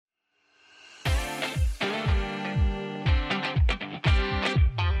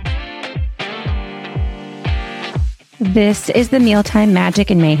This is the Mealtime Magic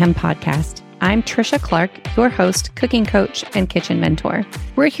and Mayhem podcast. I'm Trisha Clark, your host, cooking coach, and kitchen mentor.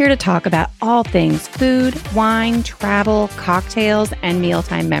 We're here to talk about all things food, wine, travel, cocktails, and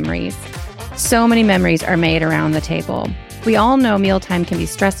mealtime memories. So many memories are made around the table. We all know mealtime can be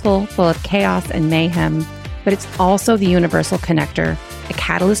stressful, full of chaos and mayhem, but it's also the universal connector, a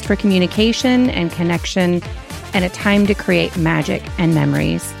catalyst for communication and connection, and a time to create magic and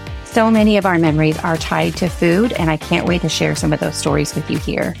memories. So many of our memories are tied to food, and I can't wait to share some of those stories with you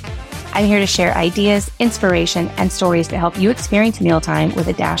here. I'm here to share ideas, inspiration, and stories to help you experience mealtime with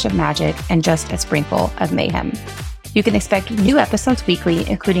a dash of magic and just a sprinkle of mayhem. You can expect new episodes weekly,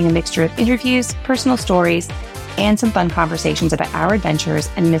 including a mixture of interviews, personal stories, and some fun conversations about our adventures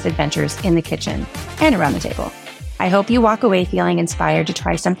and misadventures in the kitchen and around the table. I hope you walk away feeling inspired to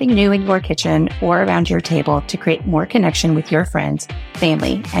try something new in your kitchen or around your table to create more connection with your friends,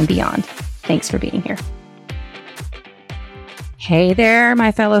 family, and beyond. Thanks for being here. Hey there,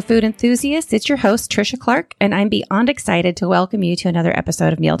 my fellow food enthusiasts. It's your host, Trisha Clark, and I'm beyond excited to welcome you to another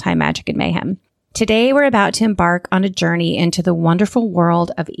episode of Mealtime Magic and Mayhem. Today, we're about to embark on a journey into the wonderful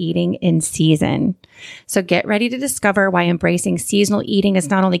world of eating in season. So get ready to discover why embracing seasonal eating is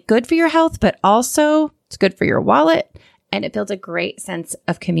not only good for your health, but also it's good for your wallet, and it builds a great sense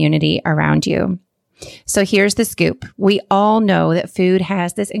of community around you. So here's the scoop. We all know that food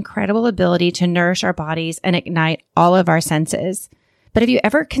has this incredible ability to nourish our bodies and ignite all of our senses. But have you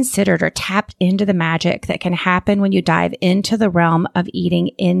ever considered or tapped into the magic that can happen when you dive into the realm of eating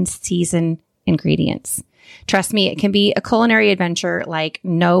in-season ingredients? Trust me, it can be a culinary adventure like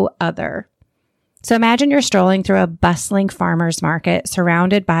no other. So imagine you're strolling through a bustling farmer's market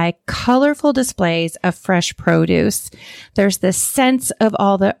surrounded by colorful displays of fresh produce. There's this sense of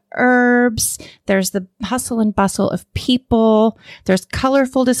all the herbs. There's the hustle and bustle of people. There's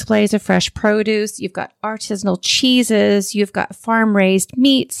colorful displays of fresh produce. You've got artisanal cheeses. You've got farm-raised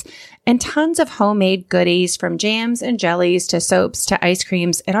meats and tons of homemade goodies from jams and jellies to soaps to ice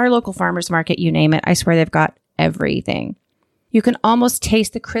creams. At our local farmer's market, you name it, I swear they've got everything. You can almost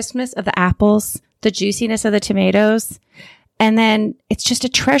taste the crispness of the apples, the juiciness of the tomatoes, and then it's just a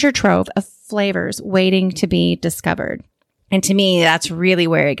treasure trove of flavors waiting to be discovered. And to me, that's really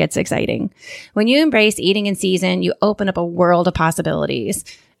where it gets exciting. When you embrace eating in season, you open up a world of possibilities,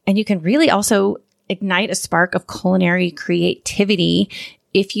 and you can really also ignite a spark of culinary creativity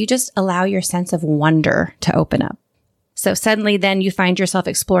if you just allow your sense of wonder to open up. So suddenly then you find yourself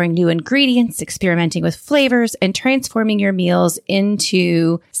exploring new ingredients, experimenting with flavors, and transforming your meals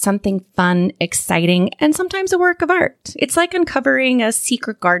into something fun, exciting, and sometimes a work of art. It's like uncovering a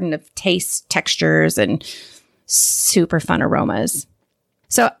secret garden of tastes, textures, and super fun aromas.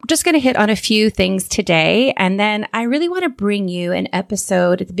 So I'm just going to hit on a few things today, and then I really want to bring you an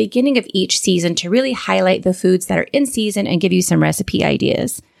episode at the beginning of each season to really highlight the foods that are in season and give you some recipe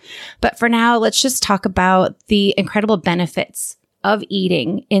ideas. But for now, let's just talk about the incredible benefits of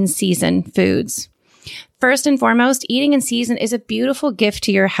eating in season foods. First and foremost, eating in season is a beautiful gift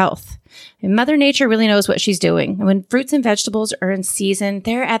to your health. And Mother Nature really knows what she's doing. When fruits and vegetables are in season,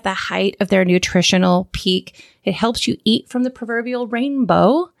 they're at the height of their nutritional peak. It helps you eat from the proverbial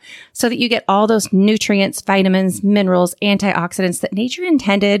rainbow so that you get all those nutrients, vitamins, minerals, antioxidants that nature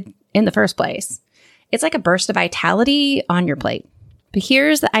intended in the first place. It's like a burst of vitality on your plate. But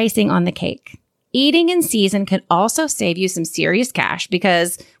here's the icing on the cake. Eating in season can also save you some serious cash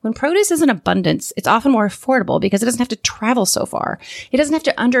because when produce is in abundance, it's often more affordable because it doesn't have to travel so far. It doesn't have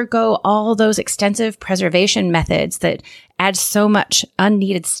to undergo all those extensive preservation methods that add so much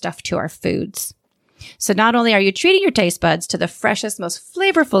unneeded stuff to our foods. So not only are you treating your taste buds to the freshest, most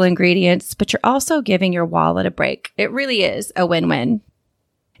flavorful ingredients, but you're also giving your wallet a break. It really is a win-win.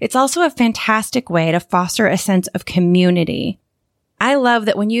 It's also a fantastic way to foster a sense of community. I love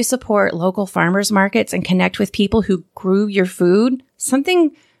that when you support local farmers markets and connect with people who grew your food,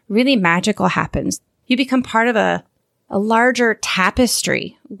 something really magical happens. You become part of a larger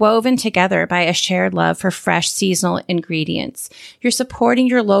tapestry woven together by a shared love for fresh seasonal ingredients. You're supporting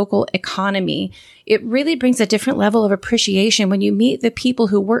your local economy. It really brings a different level of appreciation when you meet the people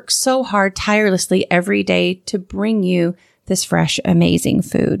who work so hard tirelessly every day to bring you this fresh, amazing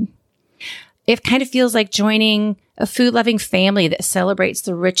food. It kind of feels like joining a food-loving family that celebrates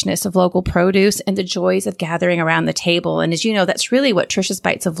the richness of local produce and the joys of gathering around the table. And as you know, that's really what Trisha's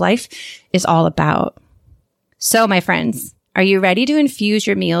Bites of Life is all about. So, my friends, are you ready to infuse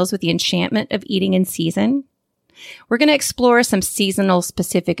your meals with the enchantment of eating in season? We're going to explore some seasonal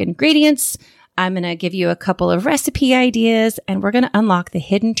specific ingredients. I'm going to give you a couple of recipe ideas, and we're going to unlock the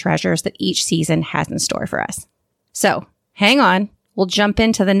hidden treasures that each season has in store for us. So, hang on. We'll jump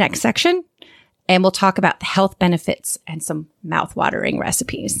into the next section. and we'll talk about the health benefits and some mouth-watering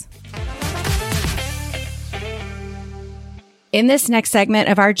recipes. In this next segment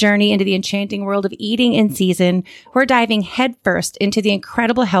of our journey into the enchanting world of eating in season, we're diving headfirst into the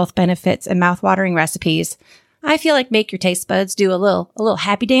incredible health benefits and mouth-watering recipes. I feel like make your taste buds do a little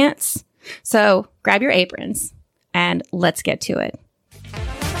happy dance. So grab your aprons and let's get to it.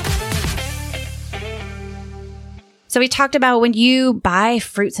 So we talked about when you buy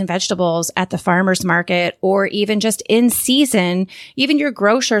fruits and vegetables at the farmer's market or even just in season, even your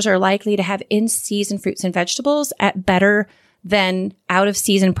grocers are likely to have in-season fruits and vegetables at better than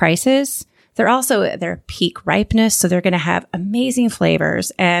out-of-season prices. They're also at their peak ripeness, so they're going to have amazing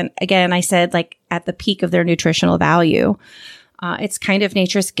flavors. And again, I said like at the peak of their nutritional value. It's kind of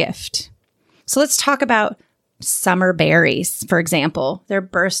nature's gift. So let's talk about summer berries, for example. They're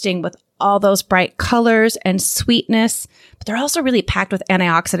bursting with all those bright colors and sweetness, but they're also really packed with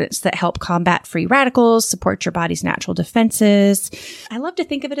antioxidants that help combat free radicals, support your body's natural defenses. I love to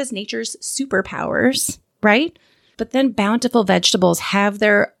think of it as nature's superpowers, right? But then bountiful vegetables have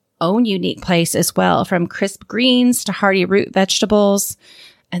their own unique place as well, from crisp greens to hearty root vegetables,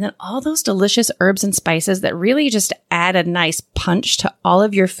 and then all those delicious herbs and spices that really just add a nice punch to all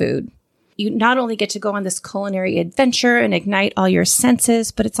of your food. You not only get to go on this culinary adventure and ignite all your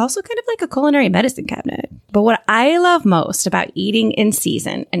senses, but it's also kind of like a culinary medicine cabinet. But what I love most about eating in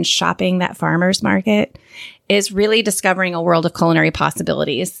season and shopping that farmer's market is really discovering a world of culinary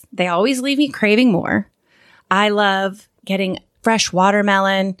possibilities. They always leave me craving more. I love getting fresh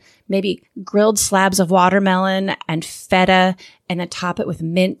watermelon, maybe grilled slabs of watermelon and feta, and then top it with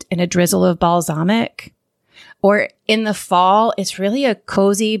mint and a drizzle of balsamic. Or in the fall, it's really a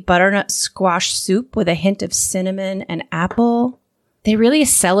cozy butternut squash soup with a hint of cinnamon and apple. They really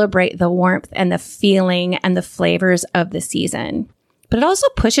celebrate the warmth and the feeling and the flavors of the season. But it also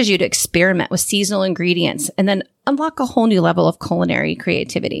pushes you to experiment with seasonal ingredients and then unlock a whole new level of culinary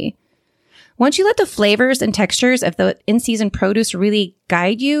creativity. Once you let the flavors and textures of the in-season produce really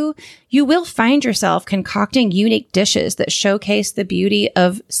guide you, you will find yourself concocting unique dishes that showcase the beauty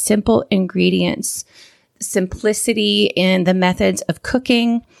of simple ingredients, simplicity in the methods of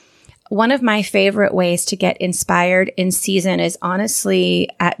cooking. One of my favorite ways to get inspired in season is honestly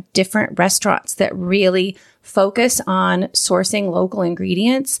at different restaurants that really focus on sourcing local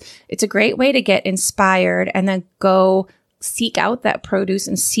ingredients. It's a great way to get inspired and then go seek out that produce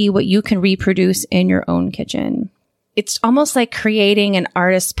and see what you can reproduce in your own kitchen. It's almost like creating an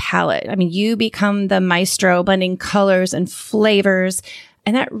artist's palette. I mean, you become the maestro, blending colors and flavors,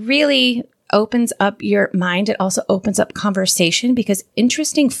 and that really opens up your mind. It also opens up conversation because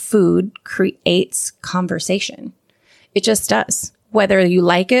interesting food creates conversation. It just does. Whether you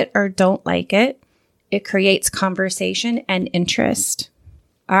like it or don't like it, it creates conversation and interest.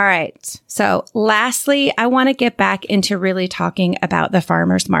 All right. So lastly, I want to get back into really talking about the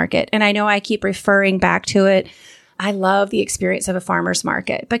farmer's market. And I know I keep referring back to it. I love the experience of a farmer's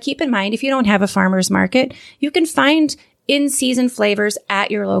market. But keep in mind, if you don't have a farmer's market, you can find in-season flavors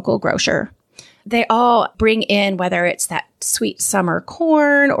at your local grocer. They all bring in, whether it's that sweet summer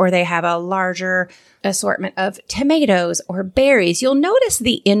corn or they have a larger assortment of tomatoes or berries. You'll notice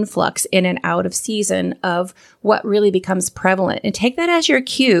the influx in and out of season of what really becomes prevalent, and take that as your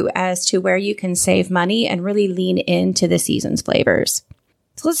cue as to where you can save money and really lean into the season's flavors.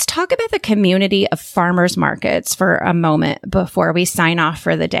 So let's talk about the community of farmers markets for a moment before we sign off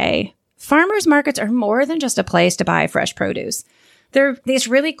for the day. Farmers markets are more than just a place to buy fresh produce. They're these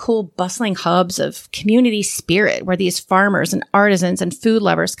really cool, bustling hubs of community spirit where these farmers and artisans and food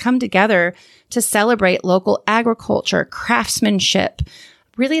lovers come together to celebrate local agriculture, craftsmanship,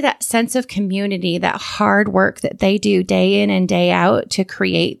 really that sense of community, that hard work that they do day in and day out to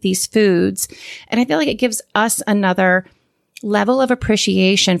create these foods. And I feel like it gives us another level of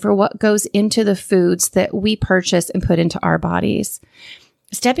appreciation for what goes into the foods that we purchase and put into our bodies.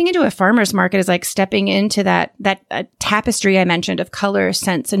 Stepping into a farmer's market is like stepping into that tapestry I mentioned of color,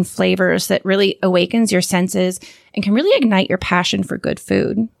 scents, and flavors that really awakens your senses and can really ignite your passion for good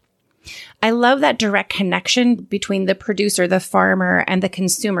food. I love that direct connection between the producer, the farmer, and the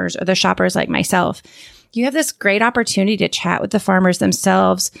consumers or the shoppers like myself. You have this great opportunity to chat with the farmers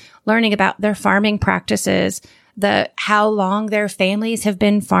themselves, learning about their farming practices, how long their families have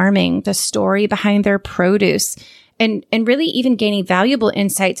been farming, the story behind their produce, and really even gaining valuable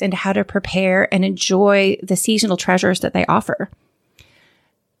insights into how to prepare and enjoy the seasonal treasures that they offer.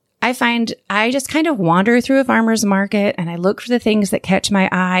 I find I just kind of wander through a farmer's market and I look for the things that catch my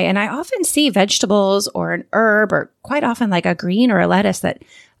eye, and I often see vegetables or an herb or quite often like a green or a lettuce that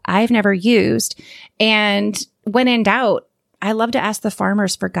I've never used. And when in doubt, I love to ask the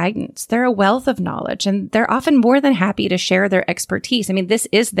farmers for guidance. They're a wealth of knowledge, and they're often more than happy to share their expertise. I mean, this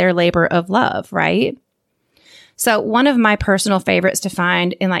is their labor of love, right? So one of my personal favorites to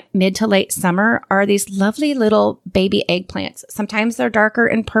find in like mid to late summer are these lovely little baby eggplants. Sometimes they're darker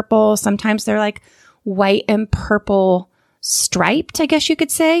and purple. Sometimes they're like white and purple striped, I guess you could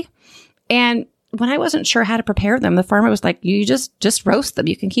say. And when I wasn't sure how to prepare them, the farmer was like, you just roast them.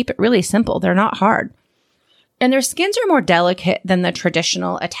 You can keep it really simple. They're not hard. And their skins are more delicate than the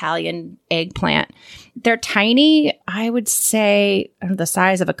traditional Italian eggplant. They're tiny, I would say, the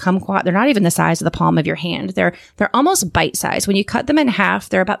size of a kumquat. They're not even the size of the palm of your hand. They're almost bite-sized. When you cut them in half,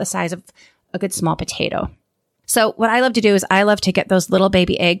 they're about the size of a good small potato. So what I love to do is I love to get those little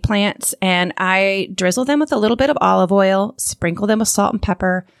baby eggplants and I drizzle them with a little bit of olive oil, sprinkle them with salt and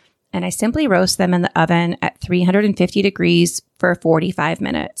pepper, and I simply roast them in the oven at 350 degrees for 45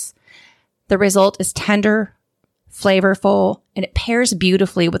 minutes. The result is tender, flavorful, and it pairs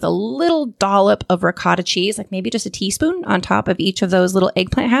beautifully with a little dollop of ricotta cheese, like maybe just a teaspoon on top of each of those little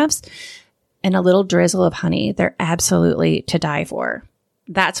eggplant halves, and a little drizzle of honey. They're absolutely to die for.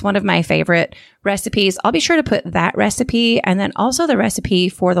 That's one of my favorite recipes. I'll be sure to put that recipe and then also the recipe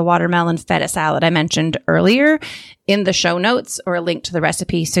for the watermelon feta salad I mentioned earlier in the show notes, or a link to the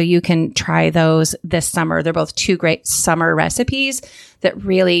recipe so you can try those this summer. They're both two great summer recipes that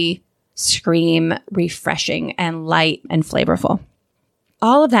really scream refreshing and light and flavorful.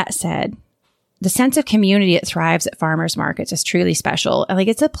 All of that said, the sense of community that thrives at farmers markets is truly special. Like,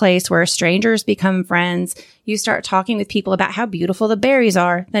 it's a place where strangers become friends. You start talking with people about how beautiful the berries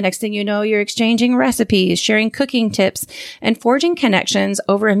are. The next thing you know, you're exchanging recipes, sharing cooking tips, and forging connections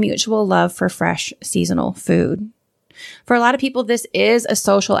over a mutual love for fresh seasonal food. For a lot of people, this is a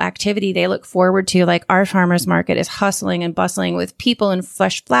social activity they look forward to. Like, our farmers market is hustling and bustling with people and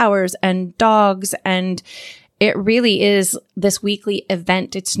fresh flowers and dogs. And it really is this weekly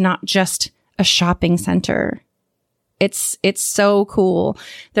event. It's not just a shopping center. It's so cool.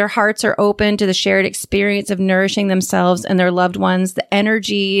 Their hearts are open to the shared experience of nourishing themselves and their loved ones. The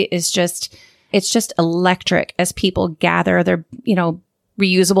energy is it's just electric as people gather their,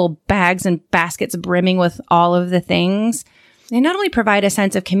 reusable bags and baskets brimming with all of the things. They not only provide a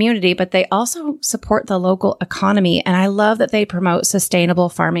sense of community, but they also support the local economy. And I love that they promote sustainable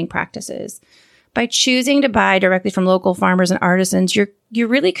farming practices. By choosing to buy directly from local farmers and artisans, you're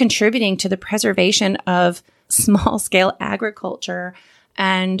really contributing to the preservation of small scale agriculture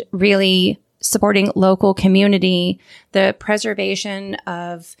and really supporting local community, the preservation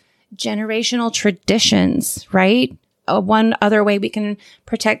of generational traditions, right? One other way we can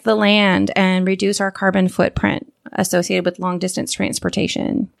protect the land and reduce our carbon footprint associated with long distance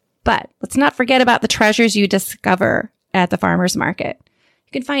transportation. But let's not forget about the treasures you discover at the farmers market.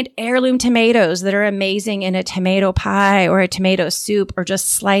 You can find heirloom tomatoes that are amazing in a tomato pie or a tomato soup, or just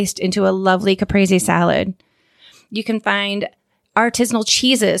sliced into a lovely caprese salad. You can find artisanal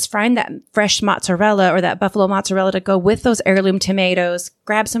cheeses, find that fresh mozzarella or that buffalo mozzarella to go with those heirloom tomatoes.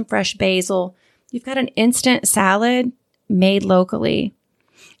 Grab some fresh basil. You've got an instant salad made locally.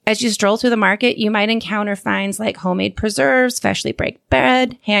 As you stroll through the market, you might encounter finds like homemade preserves, freshly baked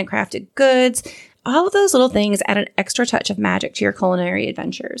bread, handcrafted goods. All of those little things add an extra touch of magic to your culinary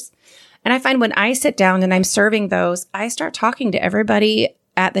adventures. And I find when I sit down and I'm serving those, I start talking to everybody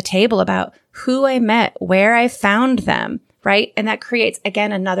at the table about who I met, where I found them, right? And that creates,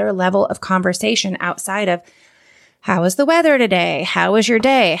 again, another level of conversation outside of, how is the weather today? How was your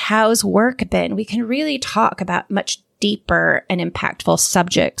day? How's work been? We can really talk about much deeper and impactful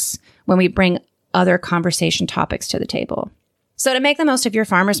subjects when we bring other conversation topics to the table. So to make the most of your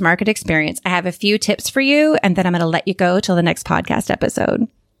farmers market experience, I have a few tips for you, and then I'm going to let you go till the next podcast episode.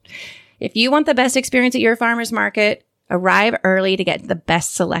 If you want the best experience at your farmers market, arrive early to get the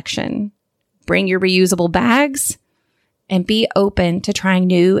best selection. Bring your reusable bags and be open to trying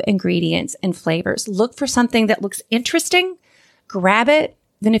new ingredients and flavors. Look for something that looks interesting, grab it.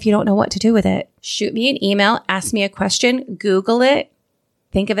 Then if you don't know what to do with it, shoot me an email, ask me a question, Google it.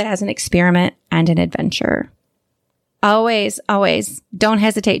 Think of it as an experiment and an adventure. Always, always don't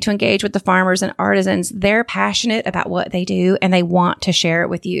hesitate to engage with the farmers and artisans. They're passionate about what they do and they want to share it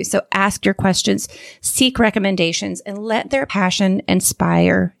with you. So ask your questions, seek recommendations, and let their passion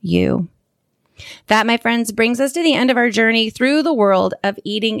inspire you. That, my friends, brings us to the end of our journey through the world of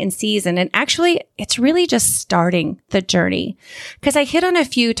eating in season. And actually, it's really just starting the journey, because I hit on a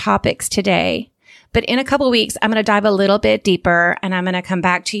few topics today, but in a couple of weeks, I'm going to dive a little bit deeper and I'm going to come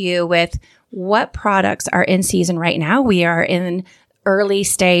back to you with what products are in season right now. We are in early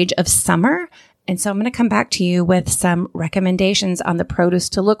stage of summer. And so I'm going to come back to you with some recommendations on the produce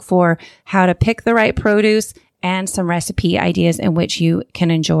to look for, how to pick the right produce, and some recipe ideas in which you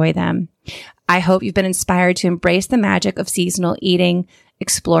can enjoy them. I hope you've been inspired to embrace the magic of seasonal eating,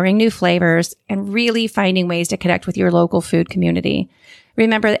 exploring new flavors, and really finding ways to connect with your local food community.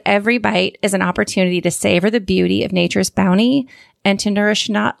 Remember that every bite is an opportunity to savor the beauty of nature's bounty and to nourish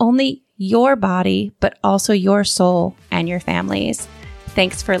not only your body, but also your soul and your families.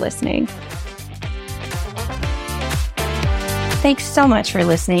 Thanks for listening. Thanks so much for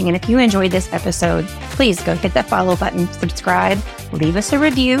listening. And if you enjoyed this episode, please go hit that follow button, subscribe, leave us a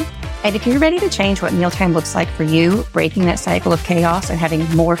review. And if you're ready to change what mealtime looks like for you, breaking that cycle of chaos and having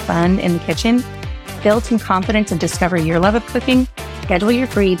more fun in the kitchen, build some confidence and discover your love of cooking, schedule your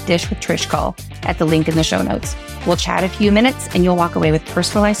free Dish with Trish call at the link in the show notes. We'll chat a few minutes and you'll walk away with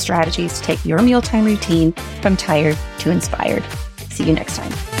personalized strategies to take your mealtime routine from tired to inspired. See you next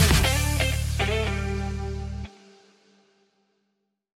time.